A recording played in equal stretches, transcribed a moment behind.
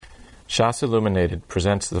Shas Illuminated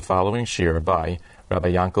presents the following shir by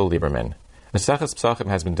Rabbi Yankel Lieberman. Maseches Pesachim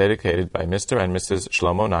has been dedicated by Mr. and Mrs.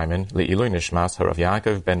 Shlomo Naiman Le'ilui Nishmas Harav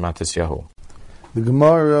Yaakov ben Matisyahu. The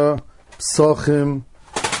Gemara Pesachim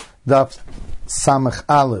Daf Samach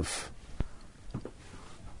Aleph.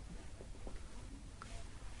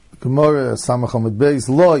 Gemara Samach Amud Beis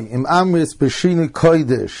Loi Im Amris B'Shini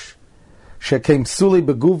Kodesh Shekem Suli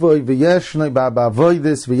Beguvoi V'Yeshnoi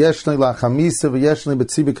Ba'Avoidis V'Yeshnoi La'Chamisa V'Yeshnoi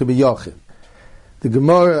B'Tzibika B'Yochid. The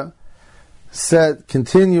Gemara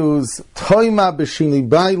continues Toima B'Shini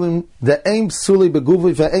Bailim De'eim Suli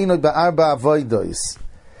Beguvoi V'Einoi Ba'Arba Avoidos.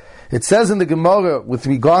 It says in the Gemara with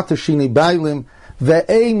regard to Shini Bailim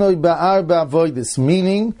Ve'einoi Ba'arba Avoidis,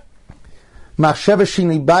 meaning Machsheva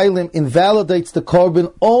Shini Bailim invalidates the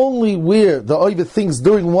korban only where the oiva thinks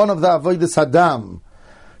during one of the Avoidis Hadam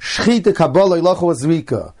Shchita Kabbalah Ilocho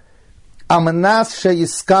Azrika Amanas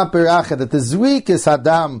Sheyiskaper Acha, that the Zrikis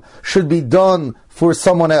Hadam should be done for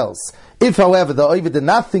someone else. If, however, the oiva did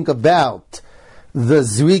not think about the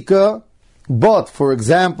Zrika, but, for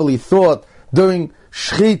example, he thought during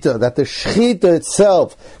Shchita that the Shchita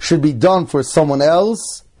itself should be done for someone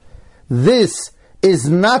else, this is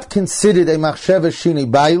not considered a Machsheva Shini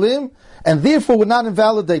Bailim, and therefore would not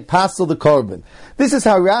invalidate Pasal the Korban. This is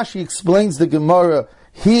how Rashi explains the Gemara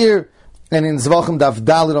here, and in Zvachim Daf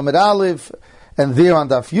Dalet Omed Aleph, and there on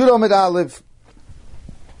Daf Yud Omed Aleph.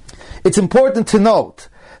 It's important to note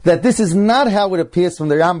that this is not how it appears from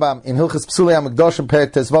the Rambam in Hilchos Psulei HaMikdoshim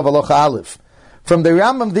Perek Tezvav Halacha Aleph. From the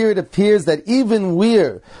Rambam there it appears that even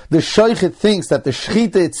where the Shoichet thinks that the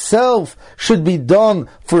Shechita itself should be done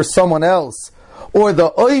for someone else, or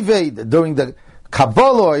the Oived during the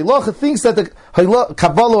Kabbalah or Ilocha thinks that the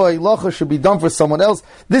Kabbalah or Ilocha should be done for someone else,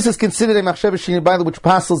 this is considered a Machsheva Shini Bailim which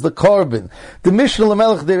passes the Korban. The Mishnah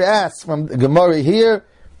Lamelech there asks from the Gemara here,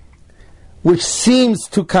 which seems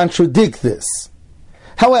to contradict this.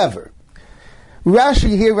 However,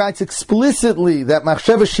 Rashi here writes explicitly that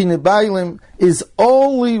Machsheva Shini Bailim is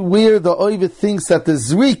only where the Oiva thinks that the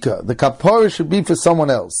Zrika, the Kapara, should be for someone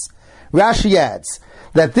else. Rashi adds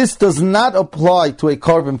that this does not apply to a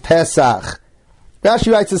Korban Pesach.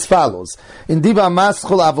 Rashi writes as follows: in Diva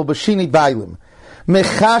Maschol Avo B'Shini Bailim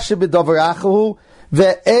Mechashe B'Dover Achahu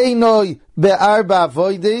Ve'einoi Be'arba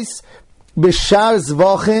Avoides B'Shar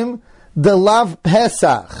Zvachim Delav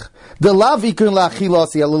Pesach Delav Ikun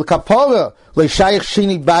La'Chilosi Alul Kapara Le'Shayich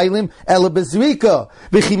Shini Bailim Ela Bezrika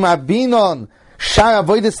V'Chimar Binon Shar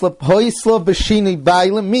Avoides Le'Poislo B'Shini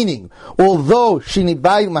Bailim, meaning although Shini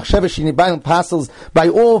Bailim Machsheva Shini Bailim passes by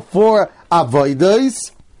all four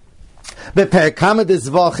Avoides Beperkama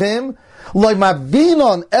Dezvachim Loi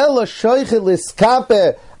Mabinon Ela Shoichet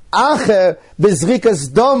Liskape Acher Bezrikas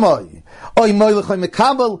Domoi Oy Moilechoi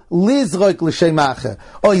Mekabel Lizroik L'Shem Acher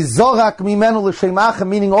Oy Zorak Mimenu L'Shem Acher,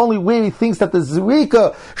 meaning only where he thinks that the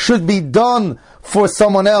Zrika should be done for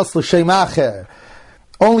someone else, L'Shem Acher.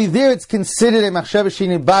 Only there it's considered a Machsheva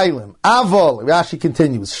Shini Bailim. Avol, Rashi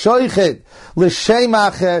continues, Shoichet L'Shem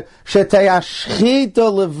Acher Shetei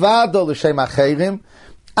Shchita Levado L'Shem Acherim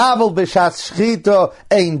Avol B'Shas Shchita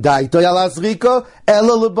Ein Daito Yal Azrika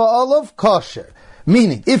Ela L'Ba'olav Kosher.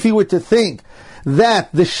 Meaning, if he were to think that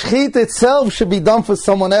the Shchita itself should be done for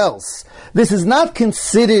someone else, this is not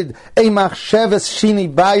considered a Machsheva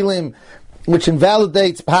Shini Bailim, which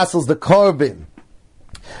invalidates, passes the Korban.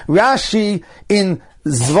 Rashi in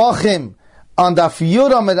Zvachim on Daf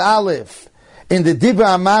Yud Amud Aleph in the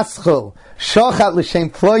Dibra Maschel Shochat L'Shem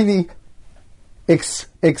Ploini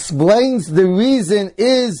explains the reason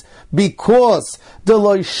is because the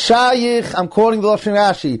Loi Shayich, I'm quoting the Lashon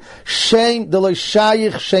Rashi, Shem the Loi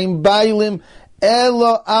Shayich Shem Bailim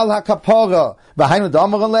Elo Al HaKapora V'Hainu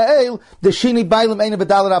D'Amar Le'el the Shini Bailim Eina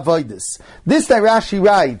B'Dalet Avoidis. This that Rashi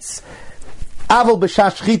writes, Avol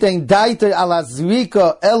B'Shash Shchita Ein Daiter Al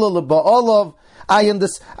Azrika Elo L'Ba'olav. I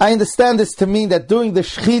understand this to mean that during the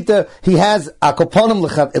Shechita, he has akoponim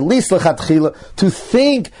lechat, at least lechatchila, to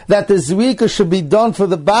think that the Zrika should be done for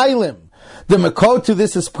the Bailim. The Makor to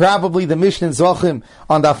this is probably the Mishnah in Zochim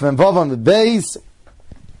on Daf Memvav on the Beis.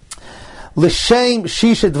 L'shem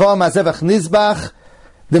Shisha Dvar Mazevach Nizbach.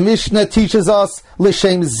 The Mishnah teaches us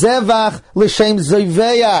L'shem Zevach, L'shem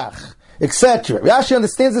Zoveach, etc. Rashi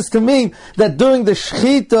understands this to mean that during the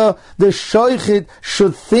Shechita, the Shoichet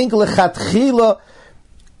should think lechatchila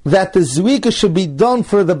that the Zrika should be done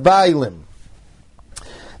for the Bailim.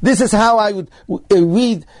 This is how I would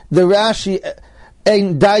read the Rashi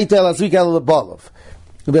Ein Daita El Azrika El Lebalov.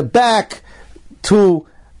 We're back to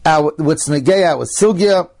what's Negei, our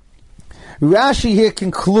Sugya. Rashi here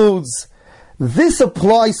concludes this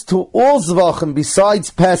applies to all Zvachim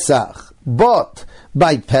besides Pesach, but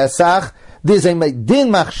by Pesach there's a Meidin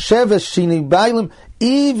Machsheves Shini Bailim,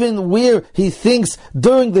 even where he thinks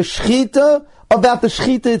during the Shechita about the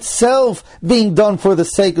Shechita itself being done for the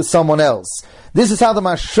sake of someone else. This is how the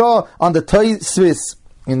Mashah on the Tosfos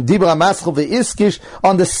in Dibra Maschel Ve'iskish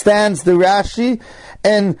understands the Rashi,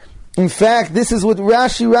 and in fact, this is what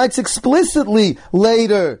Rashi writes explicitly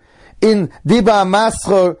later in Dibra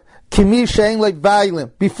Maschel Kimi Shein Like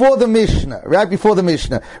Bailim, before the Mishnah, right before the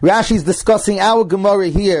Mishnah. Rashi is discussing our Gemara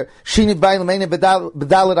here, Shini Bailim Eine Bedalet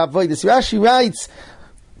Avoidus. Rashi writes,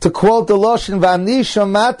 to quote the Loshen, V'ani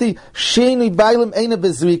Shamati Shini Bailim Eine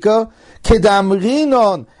Bezrika,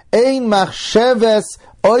 Kedamrinon Ein Machsheves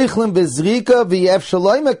Oichlem Bezrika V'yev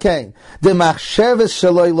Shaloi Mekain, De Machsheves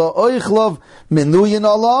Shaloi Lo Oichlov Menuyin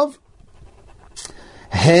Olav,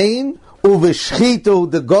 Hein,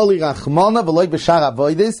 Uveshchitu de Goli Rachmona v'loy b'shar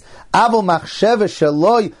avoidis avol machsheve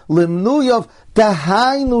sheloi limnuyov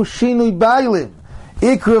tahainu shinui bailim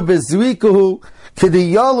ikra bezrikahu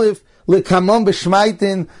k'di yolif lekamon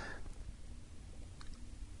b'shmaitin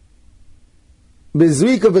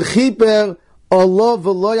bezrika v'chiper olo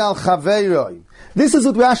v'loy al chaveiroi. This is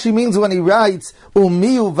what Rashi means when he writes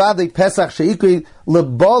umiu vadei pesach sheikri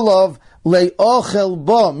lebolov le'ochel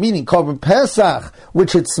bo, meaning Korban Pesach,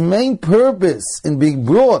 which its main purpose in being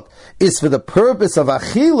brought is for the purpose of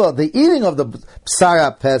achila, the eating of the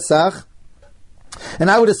Psara Pesach.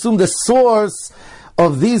 And I would assume the source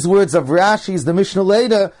of these words of Rashi is the Mishnah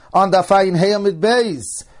later on Dafayin Heyamid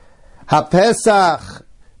Beis. HaPesach,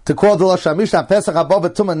 to quote the Lashon Mishnah, HaPesach haba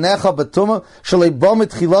b'tumah necha b'tumah shalei bo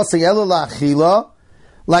mitchila seyelo la'achila,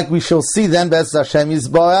 like we shall see then Be'ez Hashem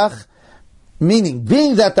Yisborach. Meaning,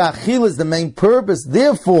 being that the achil is the main purpose,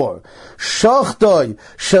 therefore, shochtoi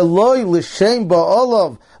sheloi l'shem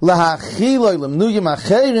ba'olov lahachiloi lemnuyim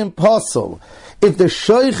acherim posel. If the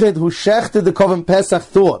shoichet who shechted the Korban Pesach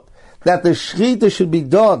thought that the shechita should be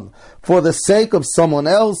done for the sake of someone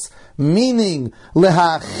else, meaning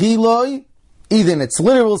lehachiloi, either in its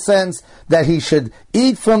literal sense that he should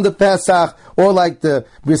eat from the Pesach, or like the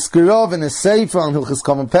Briskirov in his Sefer on Hilchos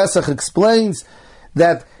Korban Pesach explains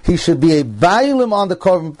that he should be a bailim on the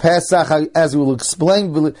Korban Pesach, as we will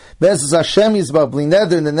explain. Be'ez Hashem Yisbar Bli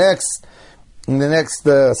Neder in the next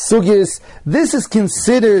sugis. This is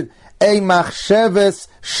considered a machsheves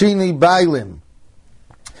shini bailim,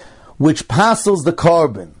 which passes the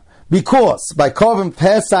korban, because by Korban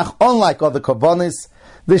Pesach, unlike other korbanos,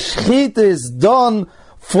 the shechita is done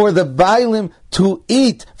for the bailim to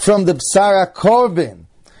eat from the b'sara korban.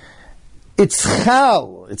 It's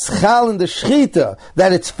chal in the shechita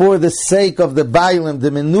that it's for the sake of the bailim, the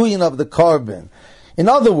menuyin of the korban. In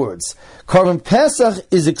other words, Korban Pesach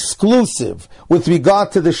is exclusive with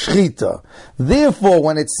regard to the shechita. Therefore,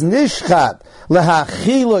 when it's nishchat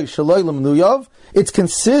lehachiloi shaloi lemnuyov, it's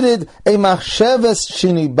considered a machsheves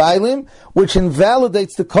shini bailim, which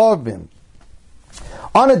invalidates the korban.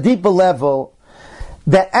 On a deeper level,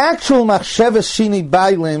 the actual machsheves shini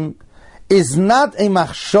bailim is not a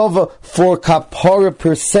machshava for kapara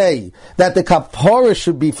per se, that the kapara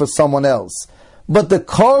should be for someone else, but the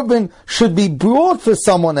korban should be brought for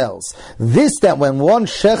someone else. This, that when one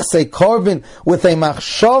shechs a korban with a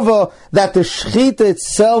machshava that the shechita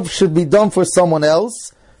itself should be done for someone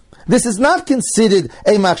else, this is not considered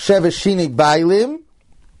a machshava shini bailim,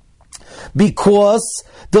 because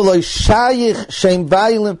the lo shayich shem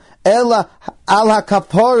bailim ela al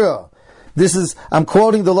ha-kapara. This is, I'm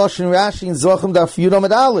quoting the Lashon Rashi in Zochim Daf Yud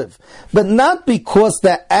Amud Aleph, but not because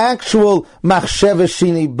the actual machshava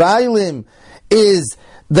shini bailim is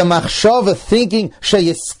the machshava thinking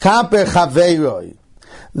sheyiskaper chaveiroi.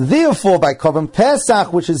 Therefore, by Korban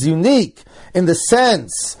Pesach, which is unique in the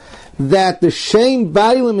sense that the shem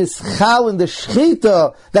bailim is chal in the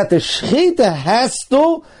shechita, that the shechita has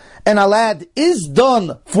to, and alad is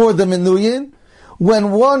done for the menuyin.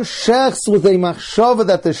 When one shechs with a machshava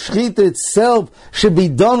that the shechita itself should be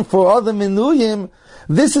done for other menuyim,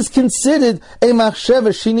 this is considered a machshava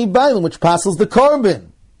shini bailim, which passes the korban.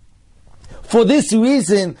 For this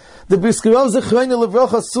reason, the Briskirov Zechreinu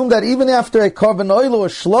Levrocha assumed that even after a korban oil or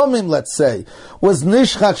shlomim, let's say, was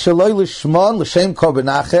nishchat shaloi lishmon l'shem korban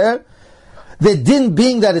acher, the din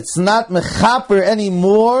being that it's not mechaper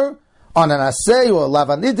anymore on an asay or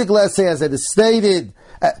lavanitik asay, as it is stated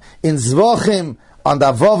in Zvochim on the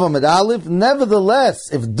Avav Amud Aleph.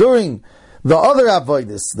 Nevertheless, if during the other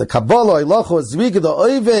avoidus, the Kabbalah, Eilocho, Zvika, the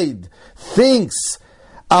Oived, thinks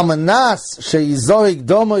Amanas sheyizorik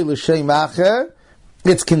domoy l'shem acher,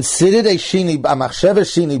 it's considered a machsheva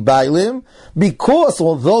shini bailim, because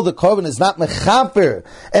although the korban is not mechaper,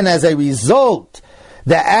 and as a result,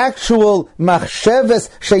 the actual machsheves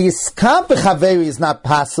sheyiskaper chaveri is not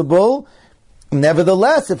possible,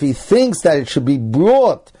 Nevertheless, if he thinks that it should be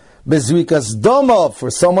brought bezrikas doma for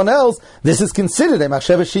someone else, this is considered a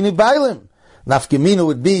machshava shini bailim. Nafkamina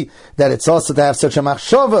would be that it's also to have such a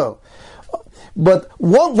machshava. But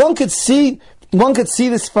one could see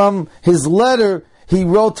this from his letter he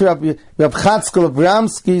wrote to Rabbi Chatzkel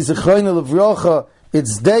Abramsky, Zechroinu Levrocha.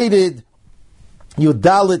 It's dated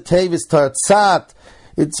Yudalit Tevis Tartzat.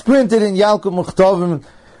 It's printed in Yankel Muchtovim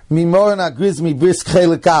Mimoran Agrizmi Brisk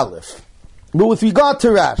Chelik Aleph. But with regard to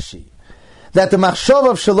Rashi, that the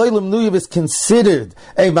machshava of Shalolim Nuyev is considered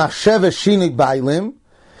a machshava shini bailim,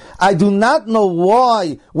 I do not know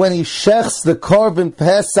why when he shechs the korban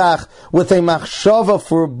Pesach with a machshava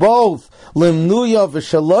for both lim nuyav and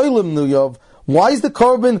Shalolim Nuyev, why is the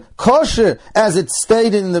korban kosher, as it's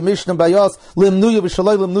stated in the Mishnah Bayos, lim nuyav and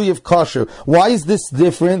Shalolim Nuyev kosher? Why is this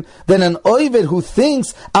different than an oived who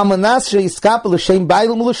thinks amanas sheyiskap l'shem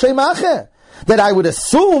bailim l'shem acher? That I would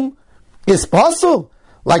assume is possible,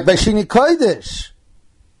 like by Shini Kodesh.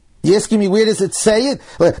 You asking me, where does it say it?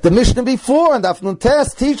 The Mishnah before and Afnun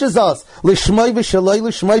Tes teaches us l'shmoi v'shaloi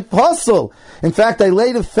l'shmoi posel. In fact, I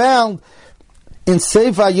later found in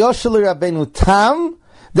Sefer Yoshel Rabbeinu Tam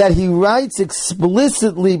that he writes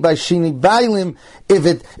explicitly by Shini Bailim, if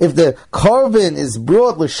the korban is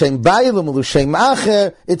brought l'shem Bailim or l'shem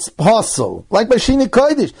Acher, it's posel, like by Shini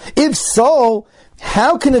Kodesh. If so,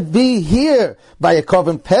 how can it be here by a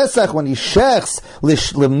korban Pesach when he shechs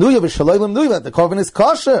limnuya v'shaloi limnuya that the korban is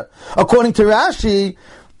kosher? According to Rashi,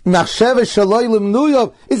 machsheva shaloi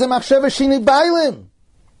limnuya is a machsheva shini bailim. In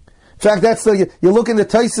fact, that's you look in the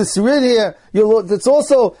Taisus Rid here. It's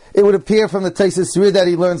also, it would appear from the Taisus Rid that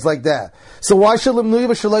he learns like that. So why should limnuya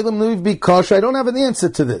v'shaloi limnuya be kosher? I don't have an answer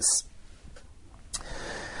to this.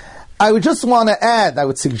 I would just want to add, I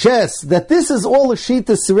would suggest that this is all a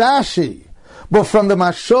shittas Rashi. But from the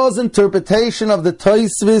Mashor's interpretation of the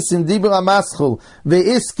Toisvis in Dibur HaMaschul, the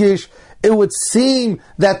Iskish, it would seem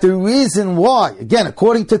that the reason why, again,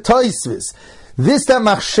 according to Toisvis, this that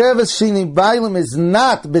Machshavas Shini Bailim is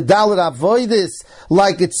not Bedalit Avoidis,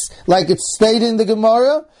 like it's stated in the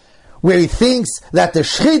Gemara, where he thinks that the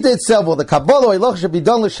Shchita itself, or the Kabbalah, or Eloch should be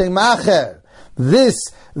done l'Shem Acher. This,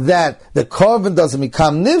 that the korban doesn't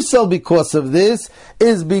become nifsel because of this,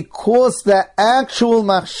 is because the actual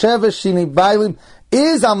machsheva shini bailim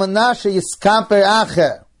is amanashe yiskaper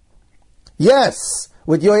acher. Yes,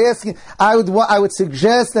 what you're asking, I would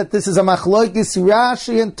suggest that this is a machloikis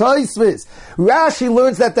Rashi and Toisvis. Rashi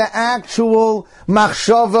learns that the actual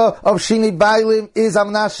machshava of shini bailim is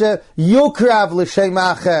amanashe yukrav l'shem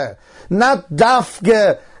acher, not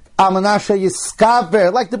dafke Amanasha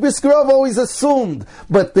Yiskaber, like the Briskerov always assumed.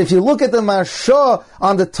 But if you look at the Mashah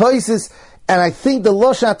on the Toises, and I think the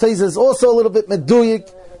Losha Toises is also a little bit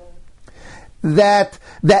meduyik, that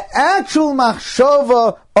the actual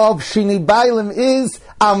Machshava of Shini Bailim is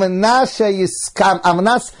Amanasha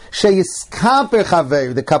Yiskaber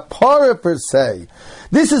Chaver, the Kapora per se.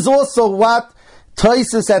 This is also what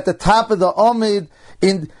Toises at the top of the Omid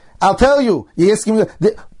in. I'll tell you, you ask me,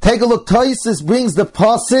 take a look, Toisus brings the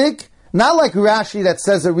pasuk, not like Rashi that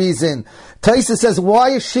says a reason. Toisus says,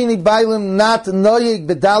 why is Shini Bailim not noyig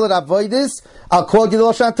bedalet avoidis? I'll quote you the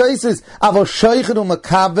Loshan Toisus, avo shoichet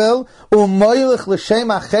u'makabel, u'moylich l'shem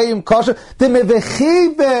achayim kosher,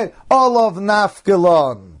 demevechiber olav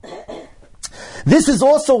nafgelon. This is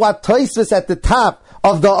also what Toisus at the top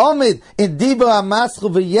of the Omid, in Dibur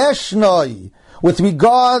HaMaschul v'yeshnoi, with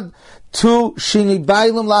regard to Shini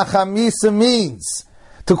Bailim Lachamisa means,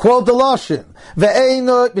 to quote the Lashon,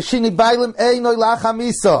 Shini Bailim Einoi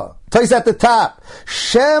Lachamisa. Toys at the top.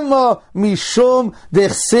 Shema Mishum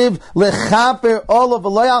Dechsiv Lechaper Olav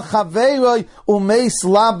Loyal Chaveroi Umeis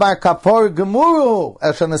Labar Kapor Gemuru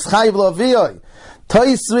Elshanes Chayiv Lovioi.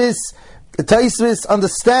 Toisvis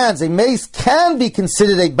understands a mace can be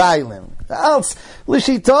considered a Bailim. Else,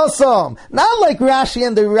 Lishitosom. Not like Rashi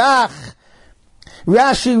and the Rach.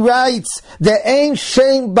 Rashi writes, the ain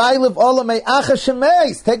shem bailev olamei acha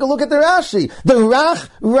shemeis. Take a look at the Rashi. The Rach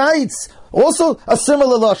writes, also a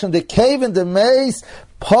similar lashon, the cave and the mace,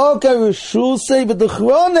 poka reshusei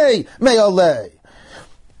v'dechrone me'olei.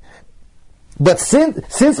 But since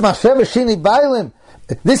Machsheva Shini Bailim,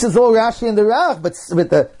 this is all Rashi and the Rach, but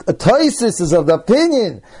the Toisus is of the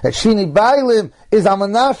opinion that Shini Bailim is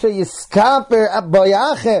Amanashe Yiskaper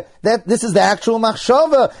Boyache, that this is the actual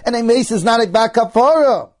Machshava, and a mace is not a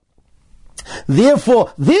Bakapora.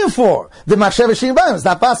 Therefore, the Machshava Shini Bailim is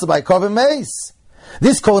not possible by Kovim mace.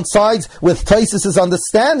 This coincides with Toisus'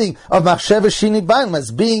 understanding of Machshava Shini Bailim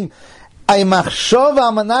as being a machshava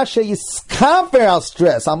amanashe yiskaper al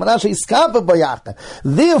stress, amanashe yiskaper boyacha.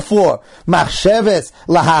 Therefore, machsheves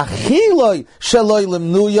lahachiloi shaloi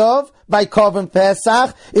limnuyav by Korban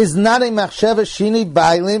Pesach is not a machshava shini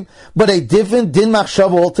bailim, but a different din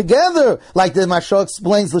machshava altogether, like the Mashal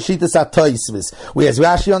explains l'shitas atoisvis. Whereas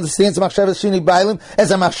Rashi understands machshava shini bailim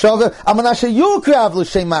as a machshava amanashe yukrav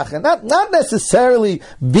l'shem machen, not necessarily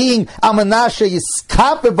being amanashe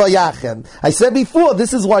yiskaper bayachem. I said before,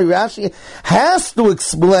 this is why Rashi has to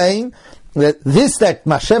explain that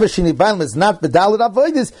machshava shini bailim is not bedalit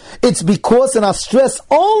avoidis. It's because, and I'll stress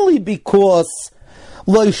only because,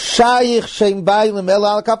 lo shayich shem bailim el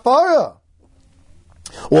al kapara.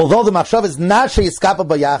 Although the machshava is not sheyiskapa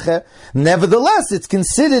bayache, nevertheless it's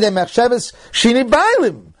considered a machshava shini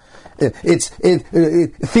bailim.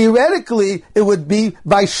 Theoretically it would be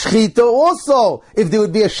by shchita also, if there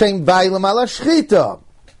would be a shem bailim ala shchita.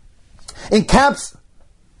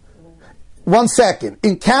 One second.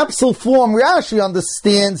 In capsule form, Rashi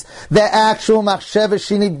understands the actual machshava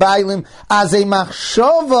shini bailim as a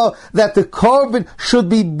machshava that the korban should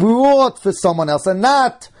be brought for someone else, and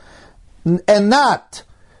not sheyiskaper.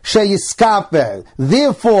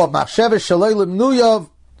 Therefore, machshava shalolim nuyav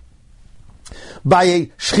by a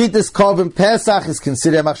shchitas korban pesach is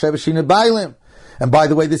considered a machshava shini bailim. And by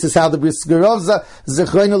the way, this is how the Briskerovza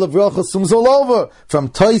Zechreinu Levrocha sums all over, from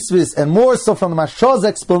Toisvis, and more so from the Mashal's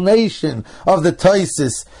explanation of the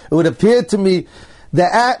Toisis. It would appear to me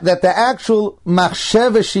that the actual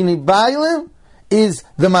Machsheva Shini Bailim is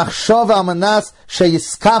the Machshava Amanas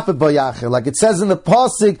Sheyiskaper Boyacher. Like it says in the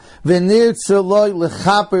Pasuk, V'nir Tziloi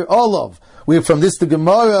Lechaper Olav. We're from this, the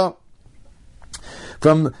Gemara,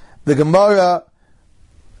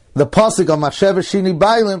 the pasuk of Machsheva Shini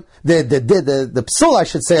Bailim, the psul, I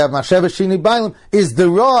should say, of Machsheva Shini Bailim is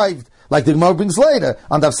derived, like the Gemara brings later,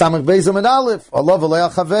 on Dav Samach Beis and Aleph, Allah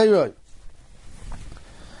v'le'al chaveiroi.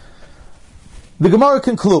 The Gemara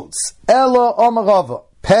concludes, Elo Omarava,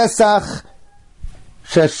 Pesach,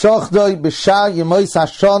 Sheshochdoi b'shar Yemois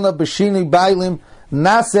Hashana b'Shini Bailim,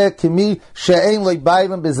 Naseh kimi she'ein loy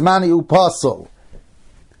Bailim b'zmani upasol.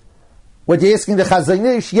 What you're asking the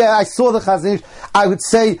Chazon Ish? Yeah, I saw the Chazon Ish. I would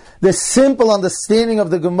say the simple understanding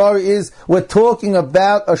of the Gemara is we're talking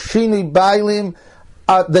about a Shini Bailim,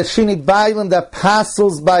 the Shini Bailim that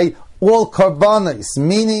passes by all karbanis,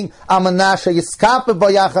 meaning Amanasha Yiskape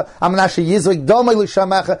Bayacha, Amanasha Yizrik Domei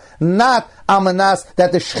L'Shamacha, not Amanas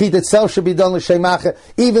that the Shechit itself should be done L'Shemacha,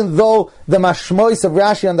 even though the Mashmois of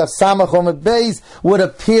Rashi and the Samach Omed Beis would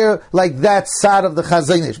appear like that side of the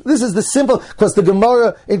Chazon Ish. This is the simple, because the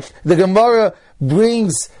Gemara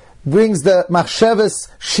brings the machshavas,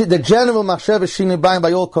 the general machshavas shini b'ayim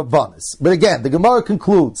by all korbanos. But again, the Gemara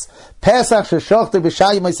concludes, Pesach sheshochte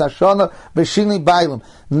b'shayim ha'shana b'shini b'ayim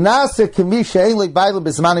naser kemi she'ein le'b'ayim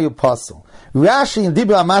b'zmani u'pasel. Rashi in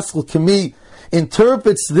Dibra HaMaskul Kemi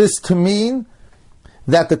interprets this to mean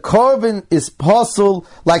that the korban is pasul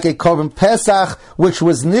like a korban Pesach, which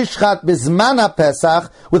was nishchat b'zman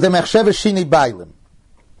Pesach with a machshavas shini b'ayim.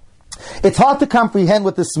 It's hard to comprehend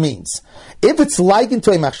what this means. If it's likened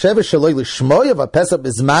to a machsheva shaloi l'shmoi of a pesach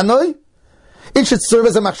bizmanoi, it should serve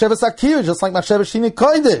as a machsheva sakir, just like machsheva shini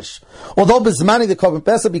kodesh. Although bizmani the korban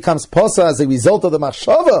pesach becomes posa as a result of the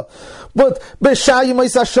machsheva, but b'shayim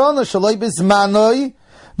oisashona shaloi bizmanoi,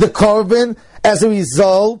 the korban as a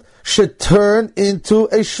result should turn into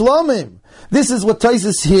a shlomim. This is what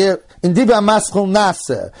Taisus here in Dibra Maschul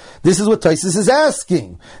Naseh. This is what Taisus is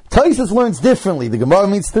asking. Taisus learns differently. The Gemara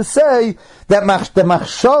means to say that the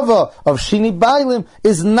machshava of Shini Bailim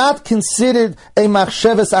is not considered a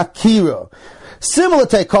machshavas akira. Similar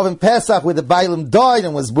to a Korban Pesach where the Bailim died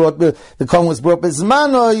and the Korban was brought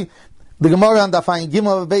Bezmanoi. The Gemara on Dafayin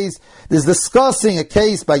Gimel Beis is discussing a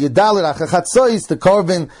case by Yudalit Achachatzois, the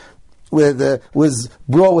Korban was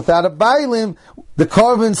brought without a bailim. The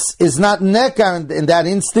korban is not nekar in that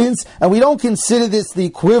instance, and we don't consider this the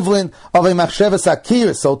equivalent of a machshavas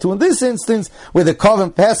akira. So too in this instance, where the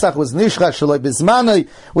korban Pesach was nishcha shaloi bizmanoi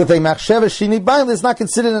with a machshavas shini bailim, it's not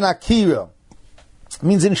considered an akira. It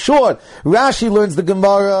means, in short, Rashi learns the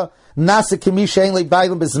Gemara nasa kemi she'ein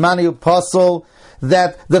le'bailim bizmanoi u'pasol,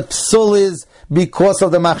 that the psul is because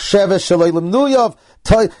of the machshavas shaloi lemnuyav.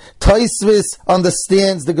 Taisvis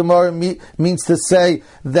understands the Gemara means to say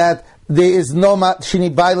that there is no Shini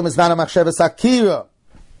Bailim is not a Machshavas Akira.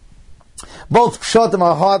 Both Pshatim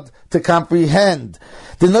are hard to comprehend.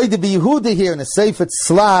 The Noida B'Yehuda here in the Sefer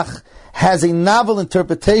Tzlach has a novel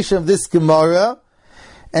interpretation of this Gemara,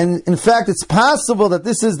 and in fact it's possible that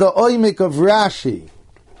this is the oimik of Rashi.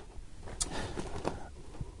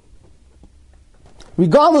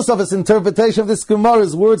 Regardless of his interpretation of this Gemara,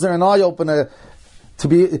 his words are an eye-opener to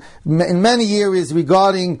be in many areas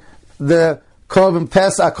regarding the Korban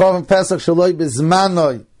Pesach Shaloi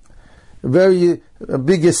Bizmanoi. A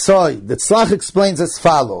big aside. The Tzlach explains as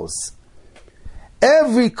follows.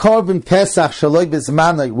 every korban Pesach shaloi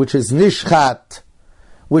bizmanoi, which is nishchat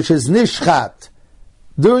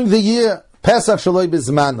during the year, Pesach shaloi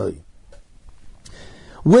bizmanoi,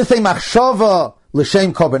 with a machshava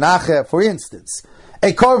l'shem korban acher, for instance,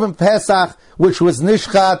 a korban Pesach which was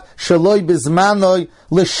nishchat shaloi bizmanoi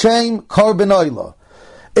l'shem korban oila,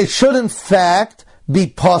 it should in fact be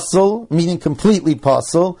pasul, meaning completely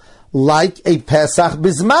pasul, like a Pesach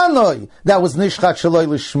bizmanoi that was nishchat shaloi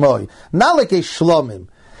l'shmoi, not like a shlomim.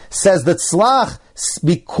 Says that Tzlach,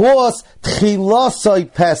 because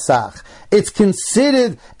tchilasoi Pesach, it's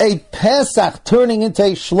considered a Pesach turning into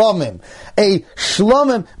a shlomim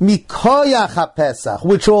mikoyach ha-Pesach,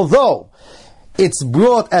 which although it's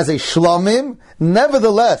brought as a shlomim,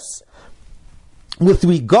 nevertheless, with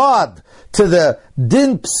regard to the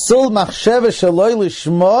din psul machsheva shaloi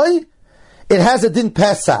l'shmoi, it has a din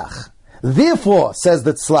Pesach. Therefore, says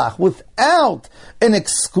the Tzlach, without an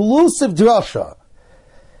exclusive drasha,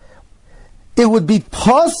 it would be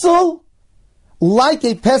possible like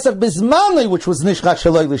a Pesach Bizmanoi, which was Nishchat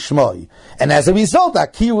Shaloi Lishmoi. And as a result,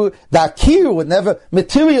 the Akira would never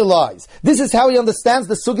materialize. This is how he understands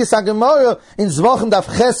the Sugis HaGemara in Zvachim Daf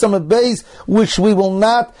Chesam Beis, which we will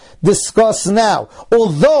not discuss now.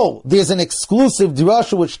 Although there's an exclusive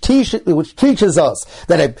drasha which teaches us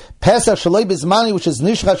that a Pesach Shaloi Bizmanoi, which is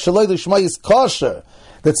Nishchat Shaloi Lishmoi, is kosher.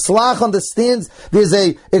 That Tzlach understands there's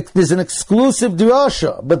an exclusive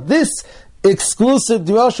drasha, but this exclusive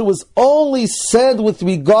drasha was only said with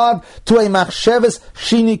regard to a machsheves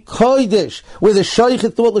shini kodesh, where the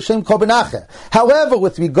shaychet thought l'shem korban acher. However,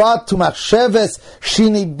 with regard to machsheves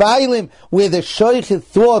shini bailim, where the shaychet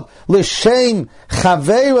thought l'shem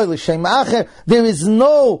chaveira l'shem acher, there is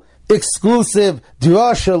no exclusive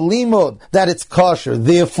drasha limud that it's kosher.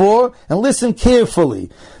 Therefore, and listen carefully,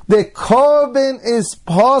 the korban is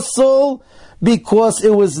pasul because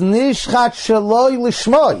it was nishchat shaloi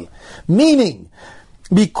lishmoi, meaning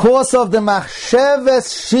because of the machsheves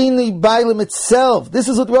shini bailim itself. This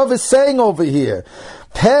is what Rav is saying over here.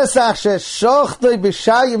 Pesach sheshochtoi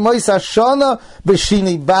b'shayim mois hashana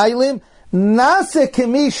b'shini bailim nase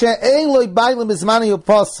kemi she'ein loi bailim izmani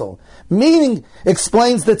apostle. Meaning,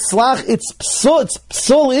 explains that Tzlach, its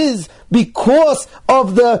psul is because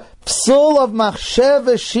of the psul of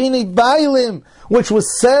machsheves shini bailim, which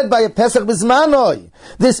was said by a Pesach Bizmanoi.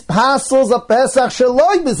 This passes a Pesach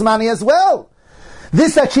Shaloi Bizmani as well.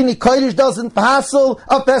 This that Shini Kodesh doesn't passel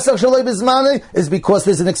a Pesach Shaloi Bizmani is because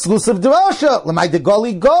there's an exclusive drasha. L'may de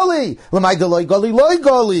goli goli. L'may de loy goli loy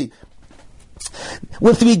goli.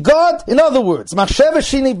 With regard, in other words, Machsheva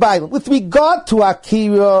Shini Bailim, with regard to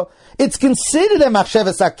Akira, it's considered a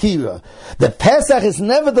Machsheves Akira. The Pesach is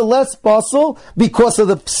nevertheless possible because of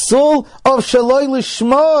the psul of Shaloi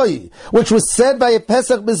Lishmoi, which was said by a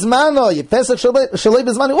Pesach Bizmanoi. A Pesach Shaloi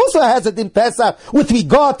Bizmanoi also has a din Pesach with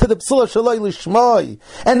regard to the psul of Shaloi Lishmoi,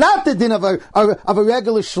 and not the din of a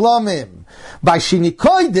regular Shlomim. By Shini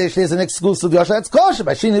Kodesh, there's an exclusive drasha that's kosher.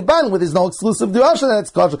 By Shini Bailim, where there's no exclusive drasha that's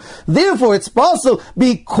kosher. Therefore, it's possible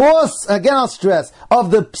because, again I'll stress, of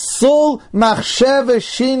the psul Machsheves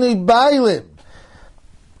Shini Bailim.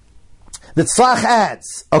 The Tzlach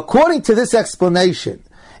adds, according to this explanation,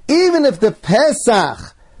 even if the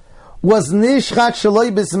Pesach was Nishchat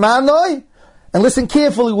Shaloi Bizmanoi, and listen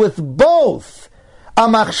carefully, with both a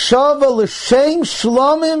Machshava L'Shem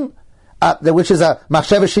Shlomim, which is a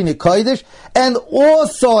Machshava Shini Kodesh, and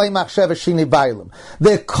also a Machshava Shini Bailim,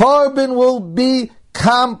 the korban will be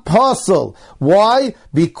composal. Why?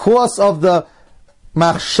 Because of the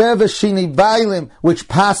Machsheva Shini Bailim, which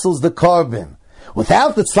passes the korban.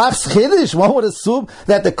 Without the Tzlach's Chiddush, one would assume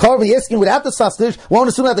that the korban, asking without the Tzlach's Chiddush, one would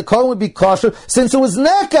assume that the korban would be kosher, since it was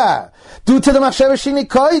nekar, due to the Machsheva Shini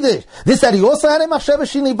Kodesh. This that he also had a Machsheva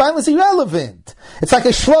Shini Bailim is irrelevant. It's like a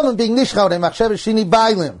Shlomim being Nishcha with a Machsheva Shini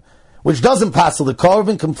Bailim, which doesn't passel the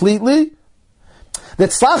korban completely. The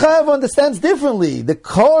Tzlach, however, understands differently. The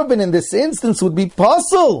korban in this instance would be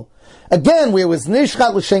pasul. Again, where it was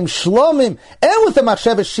Nishchat L'Shem Shlomim, and with the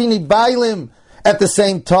Machsheva Shini Bailim at the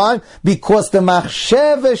same time, because the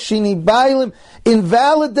Machsheva Shini Bailim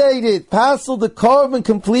invalidated, pasul the korban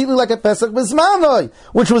completely like a Pesach Bizmanoi,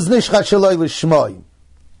 which was Nishchat Shaloi L'Shmoi.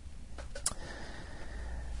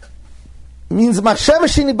 Means Machsheva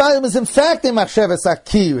Shini Bailim is in fact a Machsheva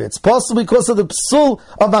Akira. It's possible because of the psul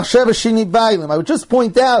of Machsheva Shini Bailim. I would just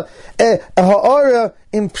point out a ha'ara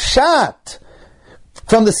in Pshat.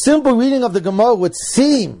 From the simple reading of the Gemara would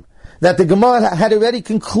seem that the Gemara had already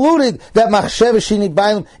concluded that Machsheva Shini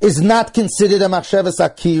Bailim is not considered a Machsheva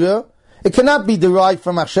Akira. It cannot be derived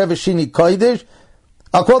from Machsheva Shini Kodesh.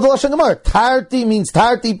 I'll quote the Lashon Gemara. Tarti means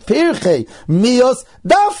Tarti Pirche, Mios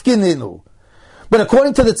Dafkininu. But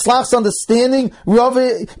according to the Tzlach's understanding, Rav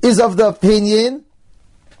is of the opinion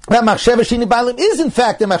that Machsheva Shini Bailim is in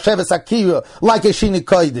fact a Machsheva Akira, like a Shini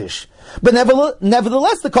Kodesh. But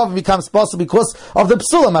nevertheless, the cover becomes possible because of the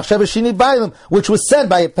Psula, Machsheva Shini Bailim, which was said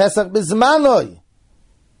by a Pesach Bizmanoi.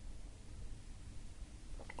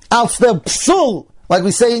 Als the Psul, like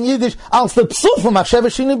we say in Yiddish, als the Psul from Machsheva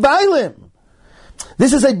Shini Bailim.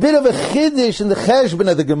 This is a bit of a chiddush in the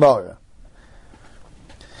Cheshbon of the Gemara.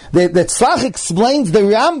 The Tzlach explains the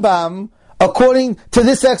Rambam according to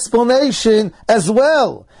this explanation as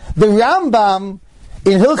well. The Rambam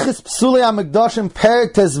in Hilchis Psulei HaMikdashim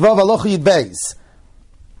Perek Tezvav Aloch Yud Beis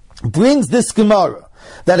brings this Gemara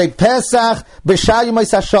that a Pesach b'Shayim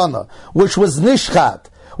Hashana, which was nishchat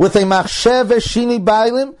with a Machsheva Shini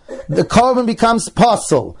Bailim, the korban becomes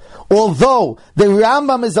pasul. Although the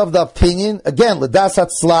Rambam is of the opinion, again, L'das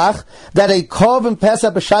HaTzlach, that a korban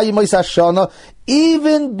Pesach b'Shayim Hashana,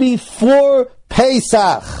 even before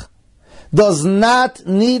Pesach, does not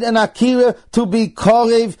need an akira to be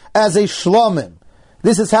korev as a shlomim.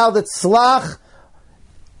 This is how the Tzlach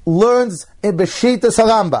learns in Beshitas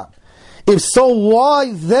HaRambam. If so,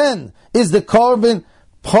 why then is the korban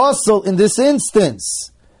pasul in this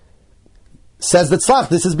instance? Says the Tzlach,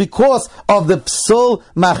 this is because of the psul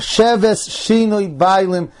machsheves shinoi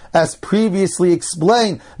bailim, as previously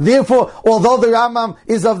explained. Therefore, although the Rambam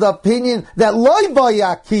is of the opinion that loy by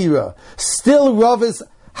akira, still Rav's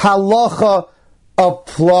halacha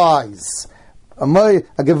applies. A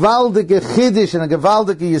gewaldige chiddush and a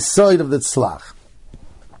gewaldige yisoid of the Tzlach.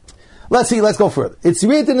 Let's go further. It's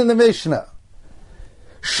written in the Mishnah,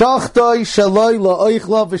 Shachtoi shaloi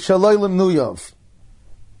la'oichla v'shaloi lemnuyov.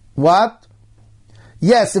 What?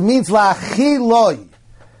 Yes, it means la'achiloi.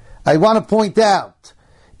 I want to point out,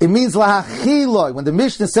 it means la'achiloi. When the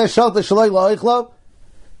Mishnah says Shachtoi shaloi la'oichla,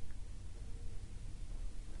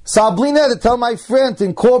 so I'll to tell my friend to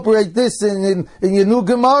incorporate this in your new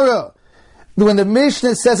Gemara. When the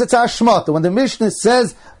Mishnah says it's Ashmata, when the Mishnah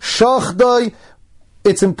says Shochdoi,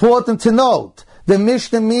 it's important to note. The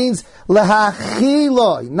Mishnah means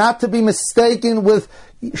Lehachiloi, not to be mistaken with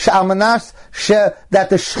Shalmanash, that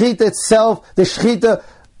the Shechita itself, the Shechita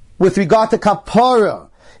with regard to Kapara.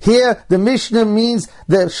 Here, the Mishnah means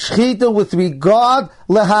the Shechita with regard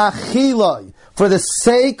Lehachiloi, for the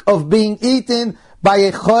sake of being eaten by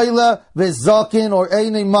a choila, v'zokin, or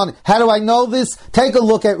einei money. How do I know this? Take a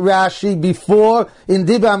look at Rashi before in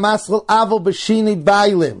Dibra Maskal Avol B'Shini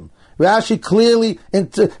Bailim. Rashi clearly,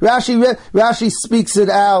 Rashi speaks it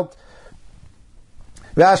out.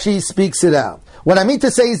 Rashi speaks it out. What I mean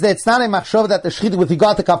to say is that it's not a machshava that the shechita with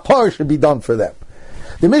regard to kapar should be done for them.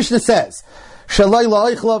 The Mishnah says, Shaloi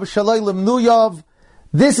la'oichlav, Shaloi lemnuyav.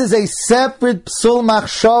 This is a separate psul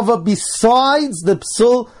machshava besides the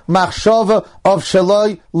psul machshava of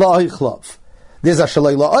Shaloi la'oichlav. There's a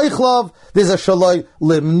Shaloi la'oichlav, there's a Shaloi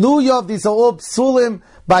lemnuyav. These are all psulim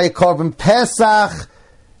by a korban Pesach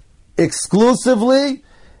exclusively.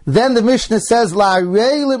 Then the Mishnah says,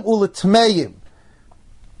 la'areilim u'letmeim.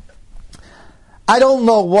 I don't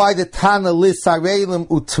know why the Tana lists areilim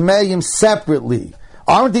u'tmeim separately.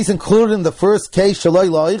 Aren't these included in the first case, Shaloi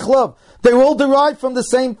la'oichlav? They're all derived from the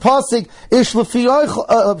same pasuk, Ish Lefi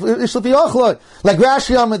Ochloi, like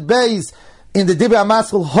Rashi Amid Beis in the Dibra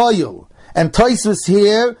Maskul Hoyul, and Tosfos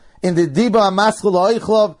here in the Dibra Maskul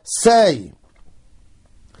Oichlav say.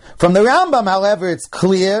 From the Rambam, however, it's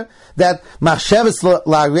clear that Machsheves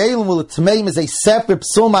La'areilim U'L'Tmeim is a separate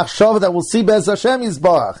psul machshava that we'll see Be'ez Hashem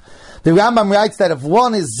Yisbarach. The Rambam writes that if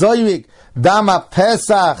one is Zoyrik Dama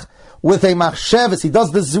Pesach with a machsheves, he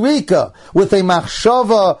does the zrika with a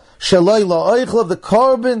machshava shaloi la'oichlav, the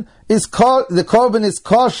korban is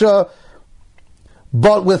kosher,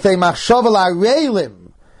 but with a machshava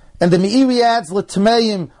la'areilim, and the meiri adds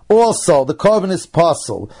l'tmeim also, the korban is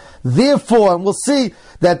pasul. Therefore, and we'll see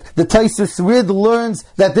that the Tosfos Rid learns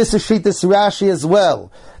that this is Shitas Rashi as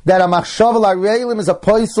well, that a machshava la'areilim is a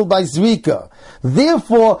pasul by zrika.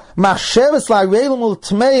 Therefore, machsheves la'areilim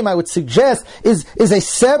u'tmeim, I would suggest, is a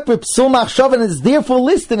separate psul machshava and is therefore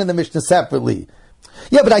listed in the Mishnah separately.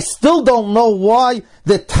 Yeah, but I still don't know why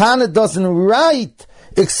the Tana doesn't write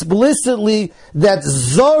explicitly that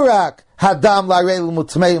Zorak Hadam la'areilim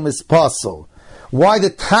u'tmeim is pasul. Why the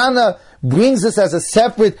Tana brings this as a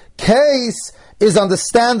separate case is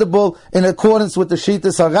understandable in accordance with the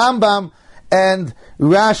Shitas HaRambam and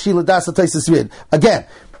Rashi L'das HaTosfos Rid. Again,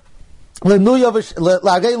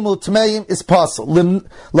 La'areilim u'tmeim is pasul.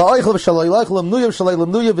 La'oichlav shaloi la'oichlav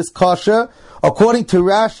lemnuyav is kosher. According to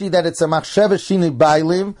Rashi, that it's a machsheva shini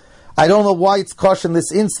bailim. I don't know why it's kosher in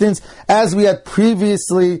this instance, as we had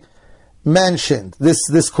previously mentioned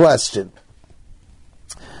this question.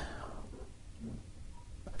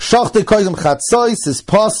 Shochte koydem chatzois is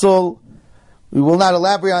possible. We will not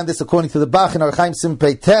elaborate on this according to the Bach in Archaim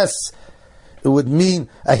Simpei Tes. It would mean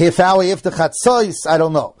a half hour after chatzois. I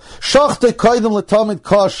don't know. Shochte koydem letomid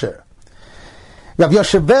kosher. Rabbi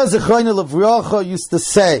Yoshever Zechroinu Levrocha used to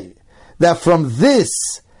say that from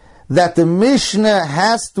this, that the Mishnah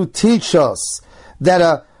has to teach us that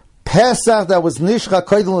a Pesach that was Nishcha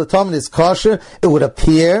Koydem L'Tomid is kosher. It would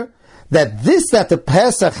appear that the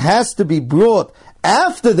Pesach has to be brought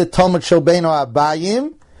after the Tomid Shel Beino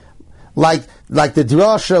Abayim, like the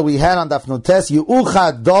drasha we had on Daf Notes,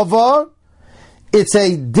 Yu'ucha Dovar. It's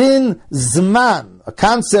a din zman, a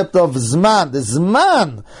concept of zman. The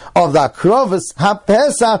zman of the Akrovas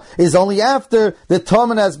HaPesach is only after the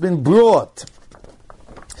Tomid has been brought.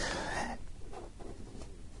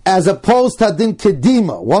 As opposed to din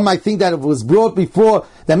kedima. One might think that if it was brought before,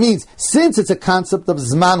 that means, since it's a concept of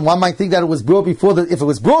zman, one might think that it was brought before if it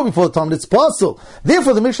was brought before the Tomid, it's possible.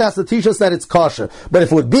 Therefore, the Mishnah has to teach us that it's kosher. But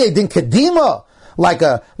if it would be a din kedima,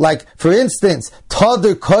 like for instance,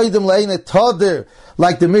 Toder Koydem Leine Toder,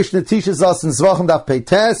 like the Mishnah teaches us in Zvachim Daf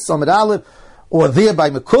Peites, Amid Aleph, or there by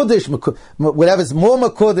Mekudesh, whatever's more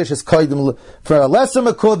Mekudesh is Koydem for a lesser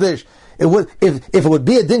Mekudesh. It would, if it would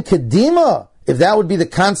be a din Kedima, if that would be the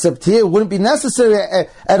concept here, it wouldn't be necessary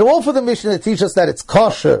at all for the Mishnah to teach us that it's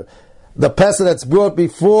kosher, the Pesach that's brought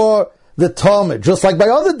before the Tomid, just like by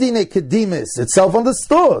other Dinei Kedimis, it's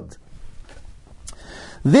self-understood.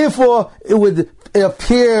 Therefore, it would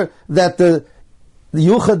appear that the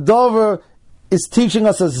Yuchad Dover is teaching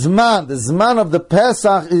us a Zman. The Zman of the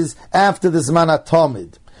Pesach is after the Zman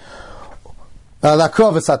HaTomid. The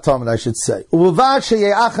Akrovas HaTomid, I should say. Uvad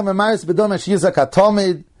sheye'achem emaris b'dom sheyizak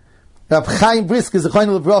HaTomid. Rab Chaim Brisker,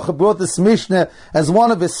 Zechroinu Levrocha, brought this Mishnah as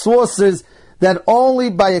one of his sources that only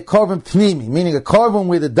by a korban pnimi, meaning a korban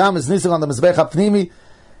where the dam is nizak on the Mizbech HaPnimi,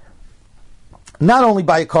 not only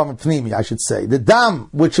by a korban pnimi, I should say. The dam,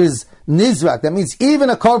 which is nizrak, that means even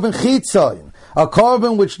a korban chitzoin, a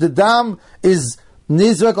korban which the dam is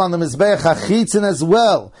nizrak on the mizbeach hachitzin as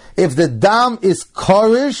well. If the dam is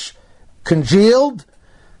korish, congealed,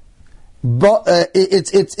 but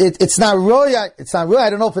it's not roya. It's not roya. I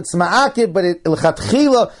don't know if it's ma'akib, but it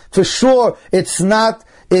l'chatchila for sure. It's not.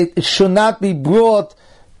 It should not be brought.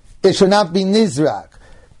 It should not be nizrak.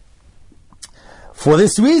 For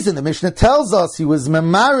this reason, the Mishnah tells us he was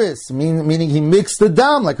memaris, meaning he mixed the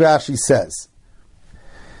dam, like Rashi says.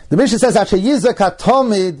 The Mishnah says, Asher yizak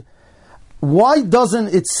hatomid, why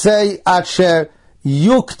doesn't it say, Asher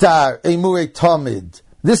yuktar emurei tomid?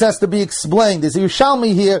 This has to be explained. There's a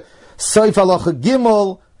Yerushalmi here, Soif Halacha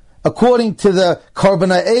Gimel, according to the Korban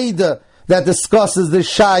Ha'eda, that discusses the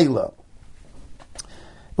Shaila.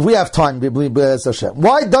 If we have time,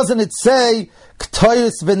 why doesn't it say,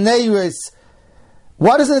 K'toyis v'neiris?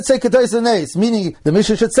 Why doesn't it say K'toyis v'neiris? Meaning, the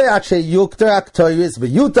Mishnah should say, Asher yuktar aktoyis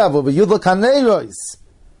v'yutav v'yudlak haneiros.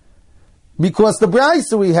 Because the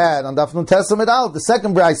brayso we had on Daf Nun Tesam et Al, the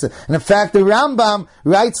second brayso, and in fact the Rambam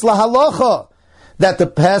writes lahalocha that the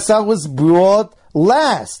Pesach was brought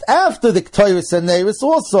last, after the K'toyis and Neiris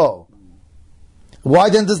also. Why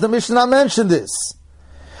then does the Mishnah not mention this?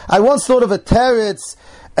 I once thought of a teretz,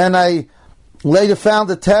 and I later found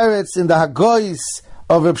the teretz in the Hagoyis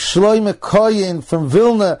of Reb Shloime Koyin from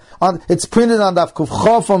Vilna. It's printed on Daf Kuf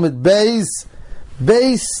Chofam at Beis,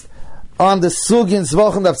 based on the Sugin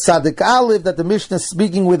Zvochen of Tzadik Aleph, that the Mishnah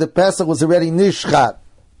speaking with the Pesach was already Nishchat.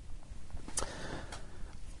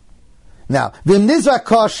 Now, the Nizrak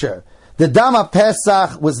kosher, the Dam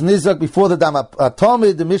Pesach was Nizrak before the Dam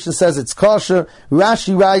Tomid. The Mishnah says it's kosher.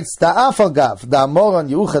 Rashi writes, Ta'afagav, Da'amoran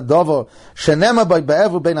Yehucha Dovo, Shenema by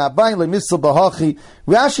Be'evu Ben Abayin Le'misl B'hachi.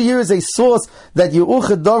 Rashi here is a source that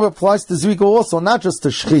Yehucha Dovo applies to Zrika also, not just to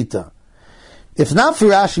Shchita. If not for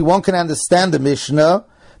Rashi, one can understand the Mishnah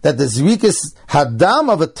that the Zrikas Hadam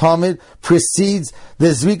of a Tomid precedes the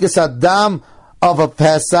Zrikas Hadam of a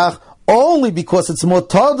Pesach only because it's more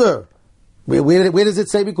Toder. Where does it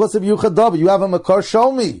say because of Yuchad Davar? You have a Makar,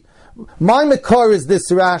 show me. My Makar is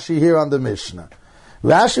this Rashi here on the Mishnah.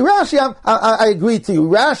 Rashi, I agree to you.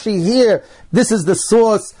 Rashi here, this is the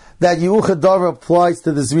source that Yuchad Davar applies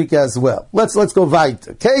to the Zrika as well. Let's go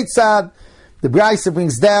weiter. Keitzad, the Braisa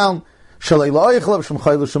brings down, Shalei La'oichel, Shem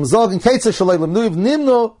Chaylu Shem Zog, and Keitzad Shalei Lemnuiv,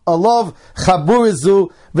 Nimno, Alav,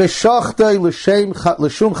 Chaburizu, V'shachtei, L'shem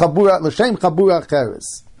Chabura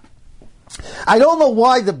Cheres. I don't know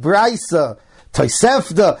why the Braisa,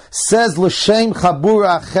 Tosefta, says L'shem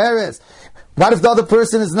Chabura Cheres. What if the other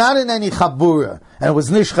person is not in any Chabura, and it was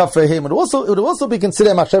Nishcha for him? It would also be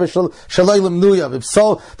considered Mashav Shaloilim Nuyav. If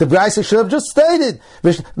so, the Braisa should have just stated,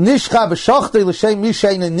 Nishcha V'shachtei L'shem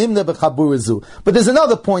Mishayin Nimna B'Chabura Zu. But there's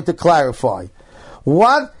another point to clarify.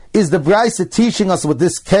 what is the Brisa teaching us with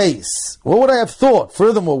this case? What would I have thought?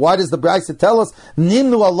 Furthermore, why does the Brisa tell us,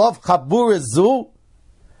 Nimnu alav chabur zu?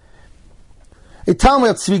 A Talmud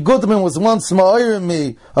of Tzvi Gutman was once ma'orim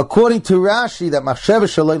me, according to Rashi, that machsheva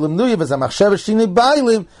shalolim nuyev is a machsheva shini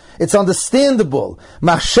bailim. It's understandable.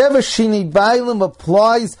 Machsheva shini bailim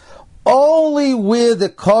applies only where the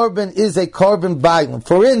carbon is a carbon bailim.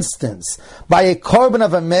 For instance, by a carbon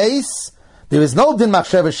of a mace, there is no din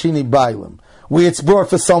machsheva shini bailim, where it's brought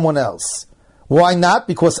for someone else. Why not?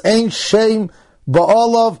 Because ain't shame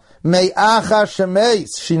ba'olav me'acha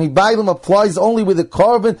shemeis. Shini bailim applies only where the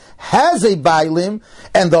carbon has a bailim,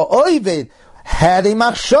 and the oived had a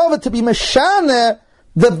machshava to be meshana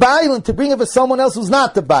the bailim, to bring it for someone else who's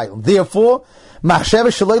not the bailim. Therefore, machshava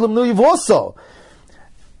shalolim nuyiv also.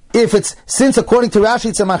 Since according to Rashi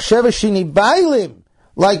it's a machshava shini bailim,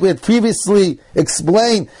 like we had previously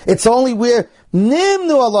explained, it's only where nimnu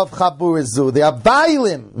alav chabur zu. They are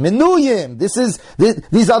bailim, menuyim.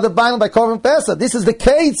 These are the bailim by Korban Pesach. This is the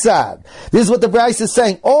keitzad. This is what the Bryce is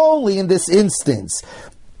saying. Only in this instance,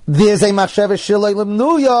 there's a machshava shalolim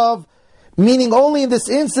nuyav, meaning only in this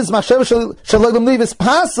instance, machshava shalolim nuyav is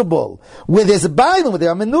possible, where there's a bailim, where there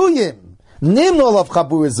are menuyim. Nimnu alav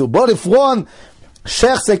chabur zu. But if one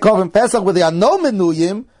shechs a Korban Pesach where there are no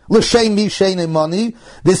menuyim, l'shem mi shein money,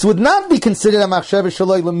 this would not be considered a machshava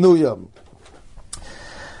shalolim nuyam.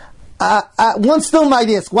 One still might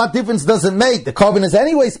ask, what difference does it make? The carbon is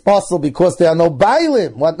anyways possible because there are no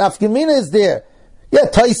bailim. What nafkamina is there? Yeah,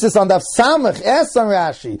 Taisis on Daf Samach, ask on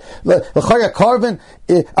Rashi.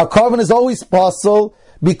 A carbon is always possible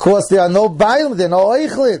because there are no bailim, there are no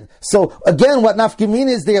eichlin. So again, what nafkamina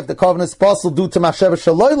is there if the carbon is possible due to machshava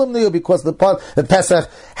shalolim nuya because the Pesach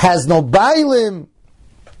has no bailim?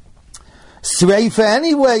 Sreifa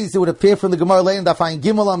anyways, it would appear from the Gemara Lein Dafayin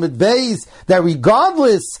Gimel Amid Beis that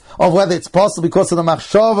regardless of whether it's possible because of the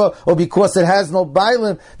machshava or because it has no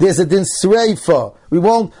bailim, there's a din Sreifa. We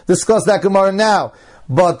won't discuss that Gemara now,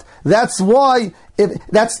 but that's why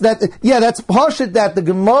that's partial that the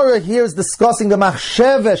Gemara here is discussing the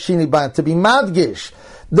machshava shini bailim to be madgish.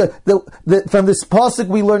 From this pasuk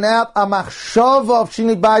we learn out a machshava of